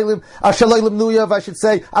shini bailim, a shalolim nuyav, I should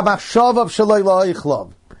say, a machshava of shalolim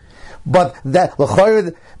eichlav. But that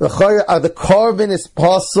the carbon is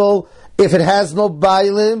possible if it has no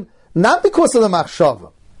bailim, not because of the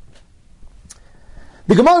machshava.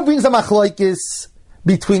 The Gemara brings a machlokes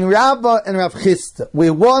between Rabbi and Rav Chisda,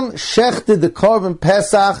 where one shechted the carbon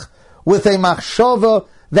Pesach with a machshava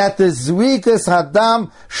that the zrikas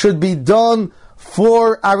hadam should be done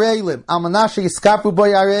for areilim. Amanashe yiskapu boy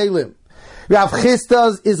areilim. Rav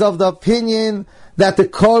Chisda is of the opinion that the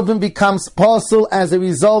carbon becomes possible as a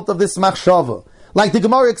result of this machshava. Like the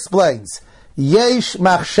Gemara explains, yesh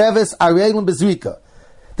machsheves areilim bezrika.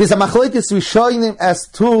 There's a machlokes rishonim as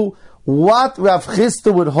to what Rav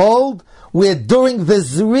Chisda would hold, where during the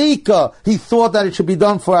zrika he thought that it should be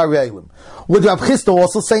done for areilim. Would Rav Chisda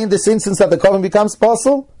also say in this instance that the carbon becomes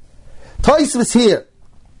possible? Tois was here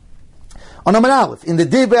on Amar Aleph in the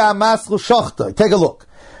Divrei Amasru Shochta. Take a look.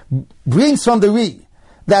 Brings from the Ri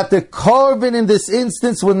that the carbon in this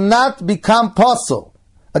instance will not become possible.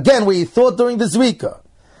 Again, where he thought during the Zrika.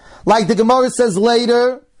 Like the Gemara says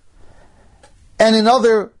later, and in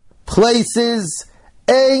other places,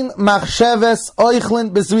 Ein machsheves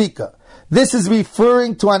oichlin bezrika. This is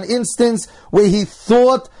referring to an instance where he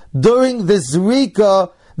thought during the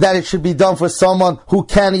Zrika that it should be done for someone who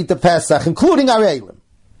can eat the Pesach, including Areilim.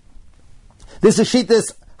 This is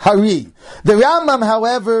Shittas Hari. The Rambam,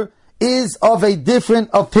 however, is of a different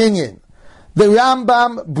opinion. The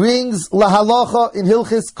Rambam brings lahalacha in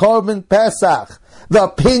Hilchis Korban Pesach, the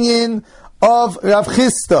opinion of Rav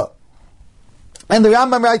Chisda. And the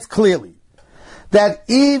Rambam writes clearly that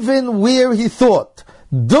even where he thought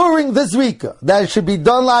during the Zrika that it should be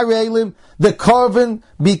done la'areilim, the carbon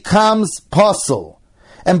becomes possible.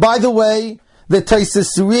 And by the way, the Taisus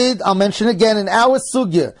Rid, I'll mention again in our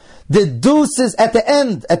sugya, deduces at the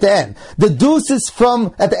end, deduces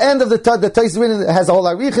from, at the end of the Taisus Rid has a whole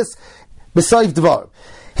arichas, b'soif dvar.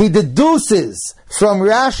 He deduces from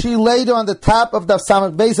Rashi later on the top of the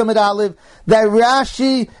Samach Beis Amid Aleph that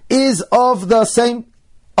Rashi is of the same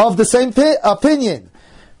opinion,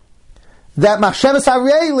 that machsheves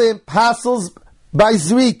areilim passes by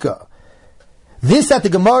zrika. This that the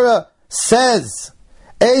Gemara says,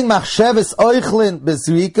 ein machsheves oichlin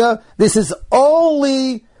bezrika, this is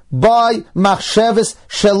only by machsheves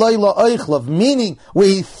sheloi la'oichlav, meaning where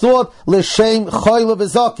he thought l'shem choyla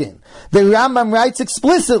v'zokin. The Rambam writes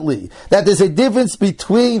explicitly that there's a difference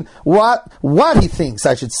between what he thinks,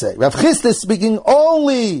 I should say. Rav Chisda is speaking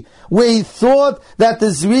only where he thought that the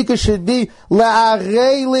zrika should be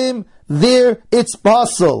la'areilim, there it's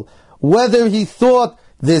possible. Whether he thought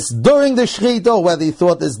this during the shechita, or whether he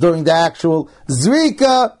thought this during the actual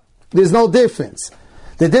zrika, there's no difference.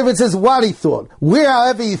 The difference is what he thought. Where,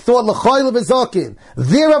 however, he thought l'choyle v'zokin,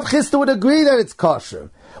 there Rav Chisda would agree that it's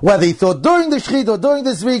kosher. Whether he thought during the shechita or during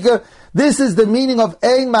the zrika, this is the meaning of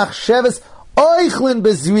ein machsheves oichlin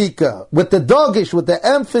bezrika, with the dogish, with the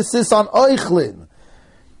emphasis on oichlin.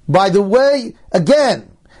 By the way,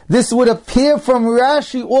 again, this would appear from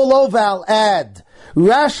Rashi all over, I'll add.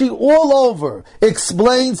 Rashi all over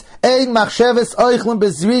explains ein machsheves oichlin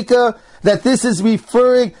bezrika, that this is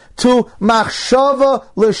referring to machshava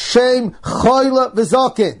l'shem choyla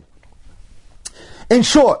v'zokin. In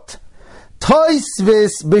short,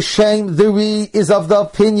 Toisvis b'shem the Ri is of the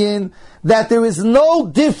opinion that there is no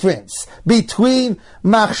difference between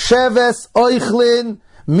machsheves oichlin,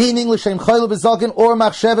 meaning l'shem choyla v'zokin, or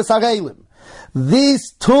machsheves hareilim.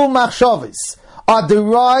 These two machshavas are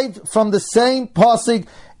derived from the same pasuk,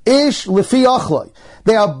 ish lefi ochloi.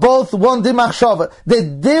 They are both one din machshava. The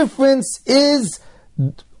difference is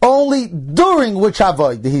only during which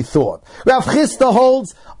avoid he thought. Rav Chisda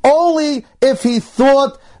holds only if he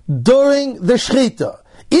thought during the shechita.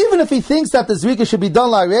 Even if he thinks that the zrika should be done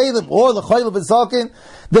la'areilim or l'choyle v'zokin,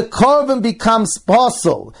 the korban becomes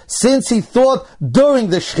possible since he thought during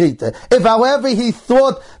the shechita. If, however, he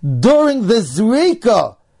thought during the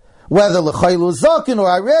zrika, whether l'choyle v'zokin or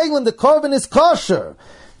areilim, the korban is kosher.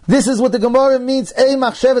 This is what the Gemara means, ein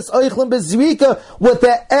machsheves oichlin bezrika, with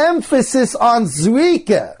the emphasis on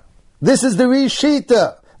zrika. This is the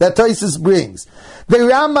Rishita that Tosfos brings. The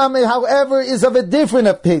Rambam, however, is of a different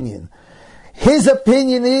opinion. His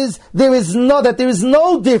opinion is there is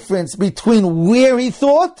no difference between where he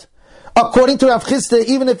thought, according to Rav Chisda,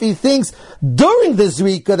 even if he thinks during the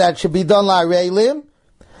zrika that should be done la'areilim,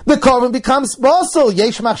 the korban becomes possible.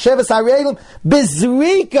 Yesh machsheves hareilim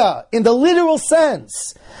bezrika, in the literal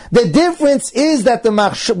sense. The difference is that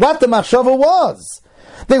what the machshava was.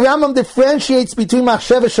 The Rambam differentiates between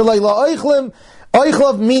machsheves sheloi la'oichlav,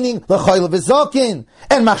 oichlav meaning l'choyle v'zokin,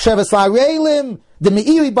 and machsheves la'areilim. The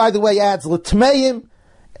Meiri, by the way, adds l'tmeim,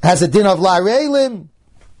 has a din of la'areilim.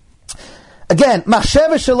 Again,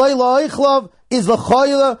 machsheves sheloi la'oichlav is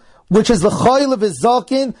l'choyle, which is l'choyle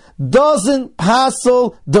v'zokin, doesn't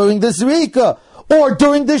passel during the zrika or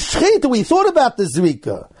during the shechita. We thought about the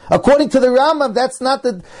zrika. According to the Rambam, that's not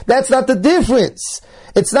the difference.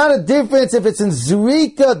 It's not a difference if it's in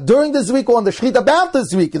zrika, during the zrika, or on the shechita about the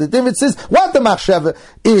zrika. The difference is what the machshava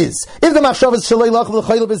is. If the machshava is shalei lach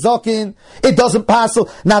v'l'choyle v'zokin, it doesn't pass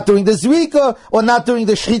not during the zrika or not during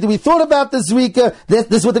the shechita. We thought about the zrika. This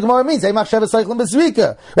is what the Gemara means. Hey, machshava seichlim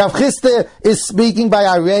b'zrika. Rav Chisda is speaking by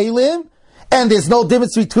areilim, and there's no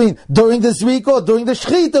difference between during the zrika or during the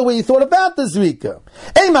shechita where you thought about the zrika.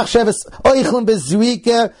 Ein machsheves oichlin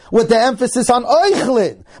bezrika, with the emphasis on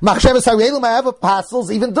oichlin. Machsheves hareilim have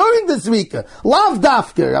apostles even during the zrika. Lav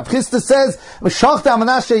dafker. Rav Chisda says meshachta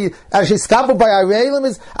amanashe ashiskapu by hareilim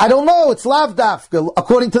is, I don't know, it's lav dafker.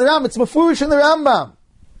 According to the Rambam, it's mefurish in the Rambam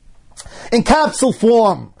in capsule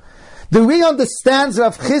form. The Ri understands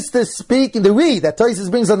Rav Chisda speaking, the Ri that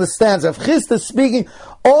Tosfos brings understands Rav Chisda speaking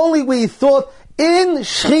only where he thought in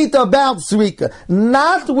shechita about zrika,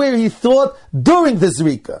 not where he thought during the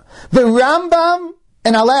zrika. The Rambam,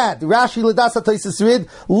 and I'll add, Rashi L'das Tosfos Rid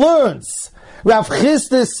learns Rav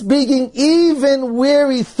Chisda speaking even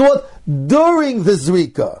where he thought during the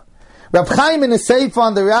zrika. Rab Chaim in a seif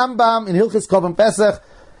on the Rambam in Hilchis Korban Pesach,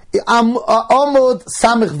 Amud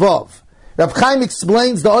Samich Vov. Rab Chaim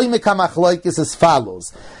explains the Oimek HaMachloikis as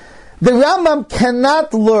follows. The Rambam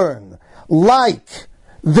cannot learn like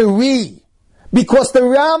the Ri, because the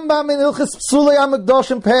Rambam in Ilchis Psulei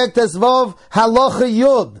HaMikdoshim Perek Tezvov Halacha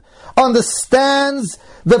Yud understands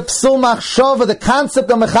the Psul Machshava, the concept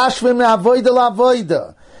of Mechashvim Avoida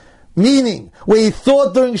Lavoida, meaning where he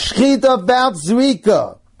thought during Shechita about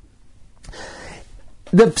Zrika.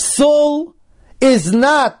 The Psul is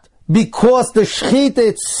not because the shechita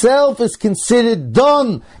itself is considered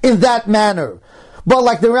done in that manner. But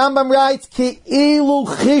like the Rambam writes, ki ilu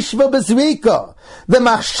chishva bezrika, the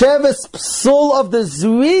machsheves psul of the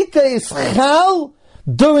zrika is chal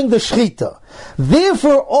during the shechita.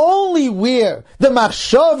 Therefore, only where the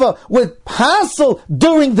machshava would passel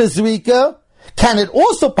during the zrika, can it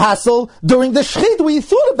also passel during the shechita where you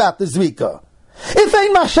thought about the zrika. If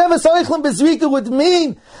ein machshavas oichlin bezrika would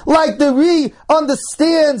mean, like the Ri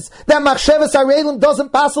understands that machshavas areilim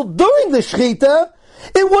doesn't passel during the shechita,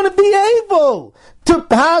 it wouldn't be able to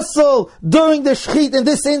passel during the shechita in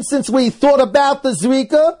this instance where he thought about the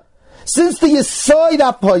zrika. Since the Yesoid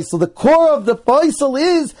HaPoisel, the core of the Poisel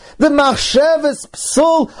is the machshavas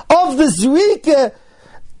psul of the zrika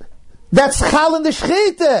that's chal in the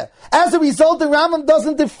shechita. As a result, the Rambam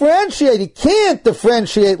doesn't differentiate. He can't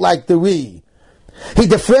differentiate like the Ri. He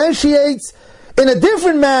differentiates in a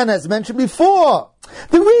different manner, as mentioned before.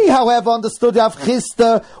 The Ri, however, understood Rav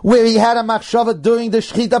Chisda, where he had a machshava during the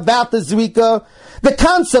shechita about the zrika. The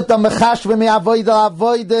concept of mechashve me'avoida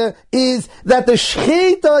avoida is that the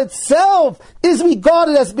shechita itself is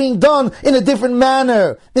regarded as being done in a different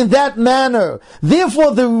manner, in that manner.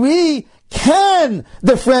 Therefore, the Ri can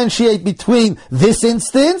differentiate between this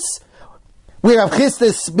instance, where Rav Chisda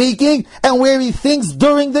is speaking, and where he thinks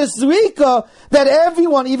during the zrika that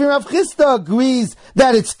everyone, even Rav Chisda, agrees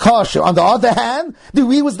that it's kosher. On the other hand, the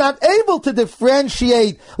Ri was not able to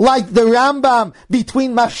differentiate, like the Rambam,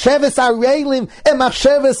 between machshavas areilim and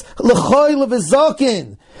machshavas l'choil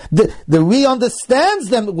v'zokin. The Ri understands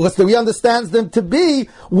them, because the Ri understands them to be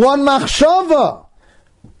one machshava.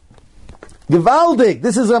 Gewaldig.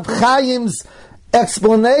 This is Reb Chaim's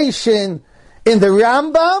explanation in the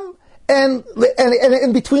Rambam, and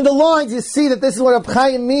in between the lines you see that this is what Reb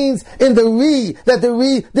Chaim means in the Ri, that the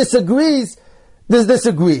Ri disagrees.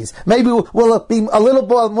 Maybe we'll be a little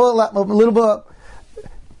bit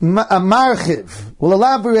marchiv. We'll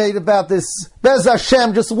elaborate about this. Bez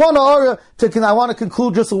Hashem, just one orah I want to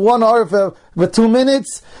conclude just one orah for 2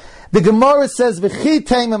 minutes. The Gemara says, "V'chi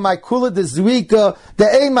teim my kula de zrika de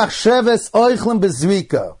ei machshavas oichlin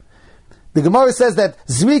bezrika." The Gemara says that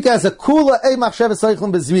zrika is a kula ei machshavas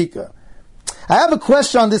oichlin bezrika. I have a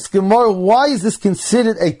question on this Gemara. Why is this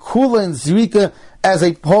considered a kula in zrika as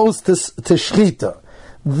opposed to shchita?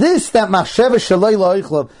 This that machshavas shaloi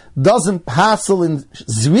la'oichlin doesn't passel in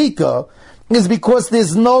zrika is because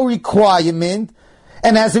there's no requirement,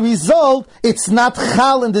 and as a result, it's not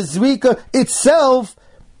chal in the zrika itself,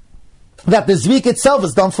 that the zvik itself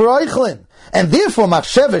is done for oichlin, and therefore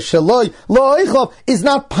machshavas shaloi lo oichlov is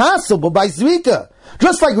not possible by zvika.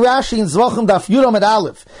 Just like Rashi in Zvachim Daf Yudam at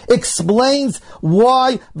Aleph explains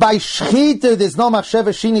why by shechita there's no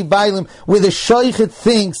machshavas shini bailim, where the shoichet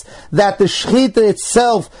thinks that the shechita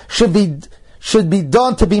itself should be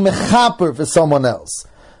done to be mechaper for someone else.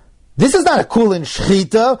 This is not a kula in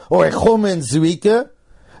shechita or a chuma in zvika.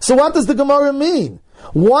 So what does the Gemara mean?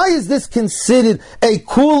 Why is this considered a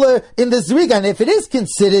kula in the zrika? And if it is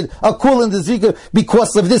considered a kula in the zrika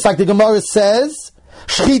because of this, like the Gemara says,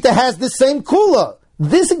 shechita has the same kula,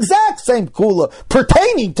 this exact same kula,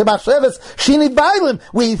 pertaining to machshavas shini bailim,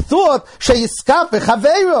 where he thought sheyiskaf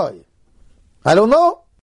v'chaveiroi. I don't know.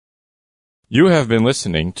 You have been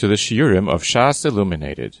listening to the Shiurim of Shas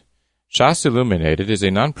Illuminated. Shas Illuminated is a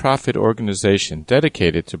non-profit organization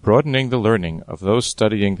dedicated to broadening the learning of those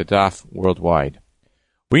studying the Daf worldwide.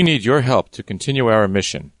 We need your help to continue our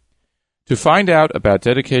mission. To find out about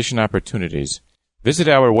dedication opportunities, visit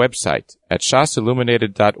our website at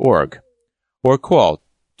shasilluminated.org or call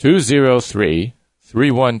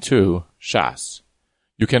 203-312-SHAS.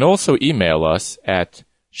 You can also email us at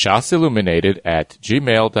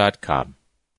shasilluminated@gmail.com.